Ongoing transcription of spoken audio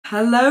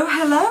Hello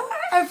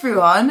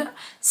everyone.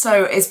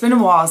 So it's been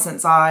a while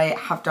since I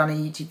have done a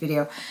YouTube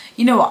video.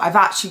 You know what, I've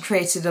actually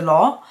created a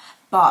lot,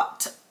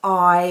 but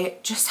I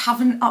just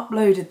haven't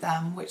uploaded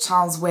them, which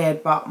sounds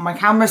weird, but my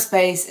camera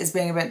space is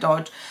being a bit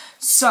dodgy.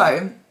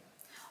 So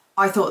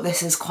I thought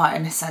this is quite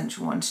an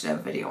essential one to do a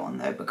video on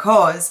though,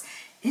 because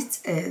it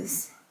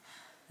is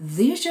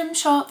the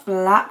GYMSHARK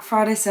Black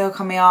Friday sale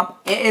coming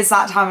up. It is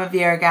that time of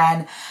year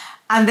again.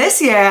 And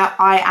this year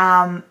I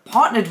am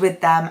partnered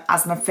with them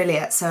as an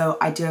affiliate. So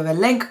I do have a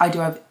link, I do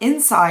have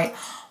insight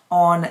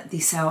on the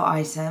sale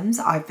items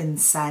I've been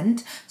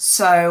sent.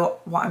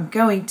 So what I'm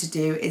going to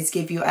do is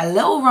give you a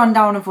little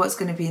rundown of what's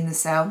going to be in the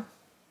sale.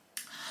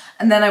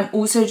 And then I'm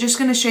also just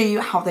going to show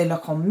you how they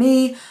look on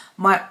me,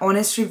 my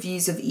honest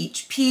reviews of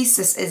each piece.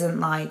 This isn't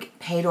like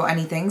paid or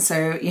anything.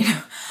 So, you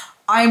know,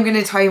 I'm going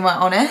to tell you my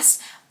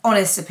honest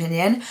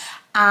opinion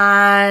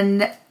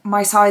and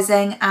my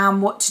sizing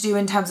and what to do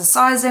in terms of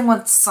sizing,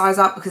 what to size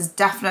up, because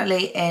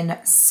definitely in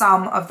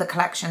some of the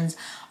collections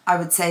I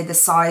would say the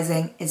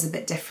sizing is a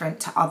bit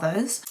different to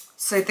others.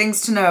 So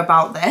things to know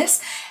about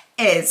this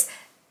is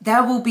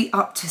there will be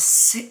up to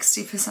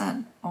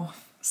 60%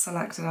 off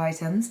selected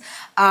items.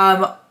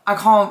 I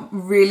can't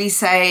really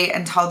say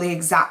and tell the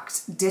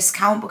exact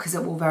discount because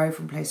it will vary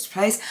from place to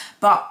place,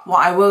 but what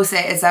I will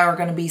say is there are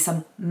going to be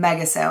some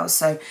mega sales.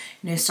 So,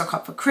 you know, stock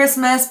up for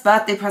Christmas,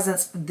 birthday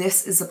presents,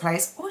 this is the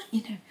place, or,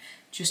 you know,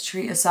 just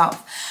treat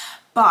yourself.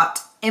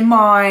 But in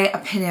my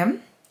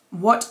opinion,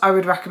 what I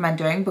would recommend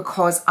doing,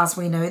 because as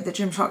we know, the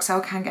GYMSHARK sale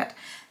can get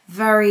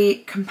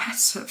very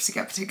competitive to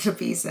get particular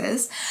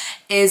pieces,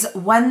 is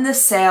when the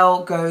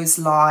sale goes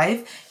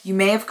live, you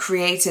may have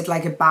created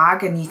like a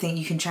bag and you think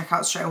you can check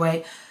out straight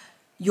away.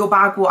 Your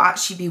bag will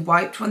actually be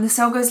wiped when the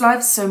sale goes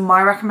live. So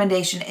my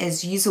recommendation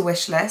is use a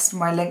wish list.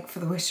 My link for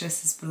the wish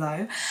list is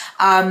below.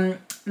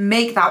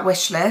 Make that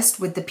wish list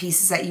with the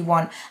pieces that you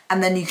want,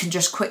 and then you can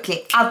just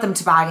quickly add them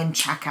to bag and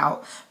check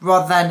out,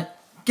 rather than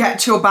get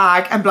to your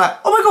bag and be like,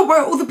 oh my God,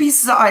 where are all the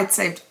pieces that I had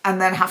saved? And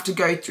then have to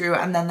go through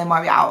and then they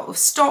might be out of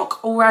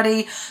stock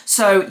already.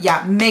 So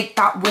yeah, make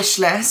that wish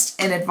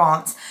list in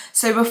advance.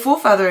 So before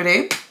further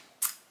ado,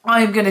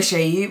 I'm going to show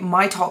you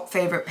my top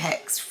favourite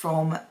picks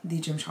from the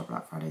GYMSHARK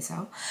Black Friday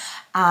sale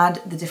and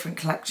the different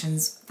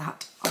collections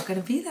that are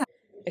going to be there.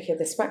 Okay,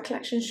 the Sweat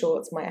Collection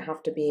shorts might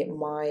have to be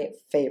my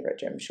favourite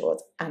gym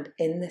shorts, and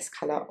in this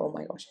colour, oh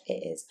my gosh,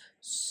 it is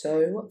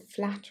so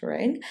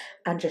flattering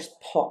and just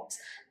pops.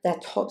 Their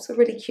tops are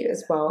really cute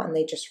as well, and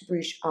they just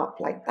ruche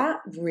up like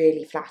that,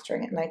 really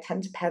flattering, and I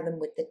tend to pair them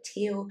with the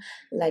teal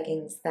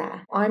leggings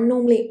there. I'm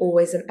normally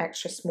always an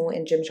extra small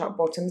in GYMSHARK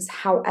bottoms,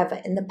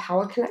 however, in the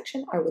Power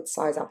Collection, I would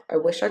size up. I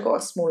wish I got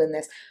a small in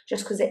this,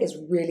 just because it is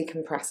really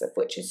compressive,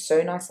 which is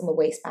so nice on the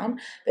waistband,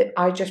 but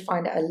I just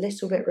find it a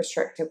little bit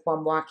restrictive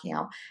when working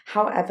out.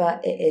 However,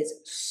 it is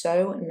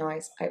so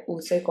nice. I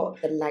also got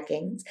the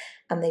leggings,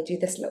 and they do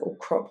this little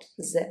cropped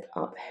zip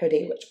up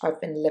hoodie, which I've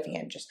been living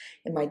in just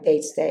in my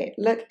day-to-day.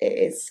 Look, it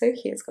is so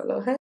cute. It's got a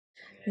little hood.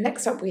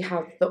 Next up, we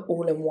have the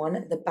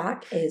all-in-one. The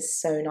back is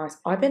so nice.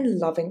 I've been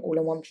loving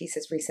all-in-one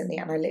pieces recently,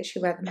 and I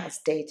literally wear them as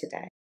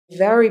day-to-day.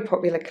 Very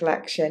popular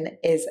collection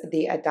is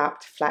the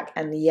Adapt Fleck,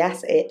 and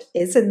yes, it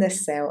is in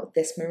this sale.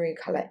 This maroon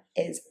colour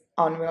is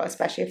unreal,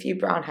 especially if you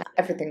brown hair,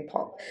 everything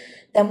pop.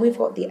 Then we've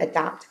got the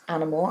Adapt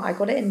Animal. I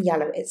got it in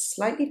yellow. It's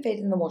slightly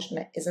faded in the wash and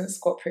it isn't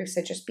squat proof,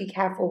 so just be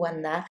careful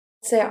when there.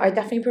 So I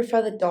definitely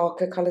prefer the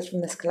darker colours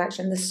from this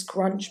collection. The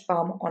scrunch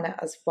bum on it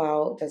as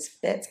well does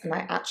fit, and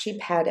I actually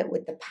paired it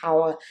with the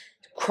Power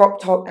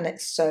crop top, and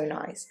it's so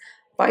nice.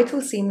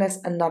 Vital Seamless,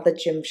 another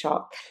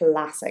GYMSHARK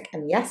classic,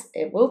 and yes,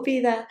 it will be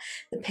there.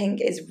 The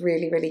pink is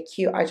really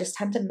cute. I just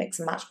tend to mix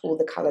and match all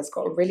the colours.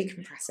 Got a really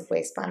compressive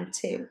waistband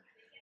too.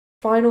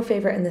 Final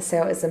favourite in the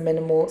sale is the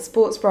minimal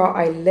sports bra.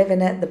 I live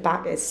in it. The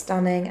back is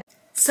stunning.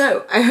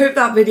 So I hope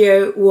that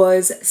video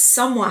was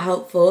somewhat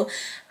helpful,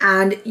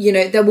 and you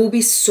know, there will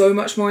be so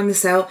much more in the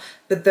sale,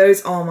 but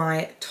those are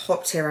my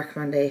top tier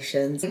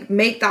recommendations.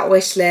 Make that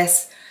wish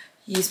list,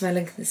 use my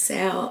link in the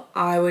sale.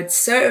 I would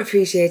so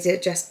appreciate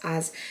it, just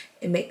as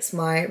it makes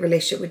my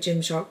relationship with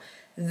GYMSHARK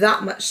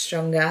that much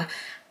stronger.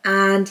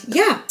 And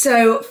yeah,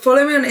 so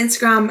follow me on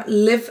Instagram,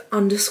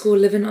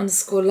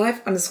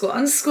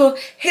 live_living_life__.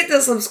 Hit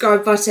that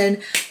subscribe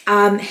button,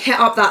 hit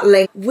up that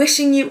link.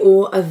 Wishing you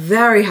all a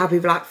very happy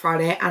Black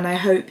Friday, and I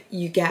hope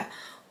you get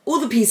all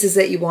the pieces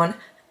that you want.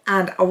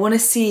 And I want to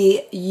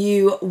see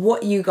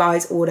what you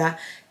guys order.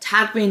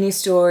 Tag me in your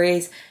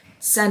stories,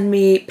 send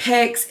me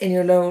pics in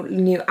your little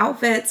new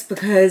outfits,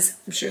 because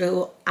I'm sure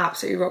you'll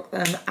absolutely rock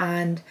them.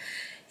 And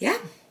yeah,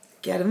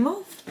 get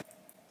involved.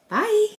 Bye.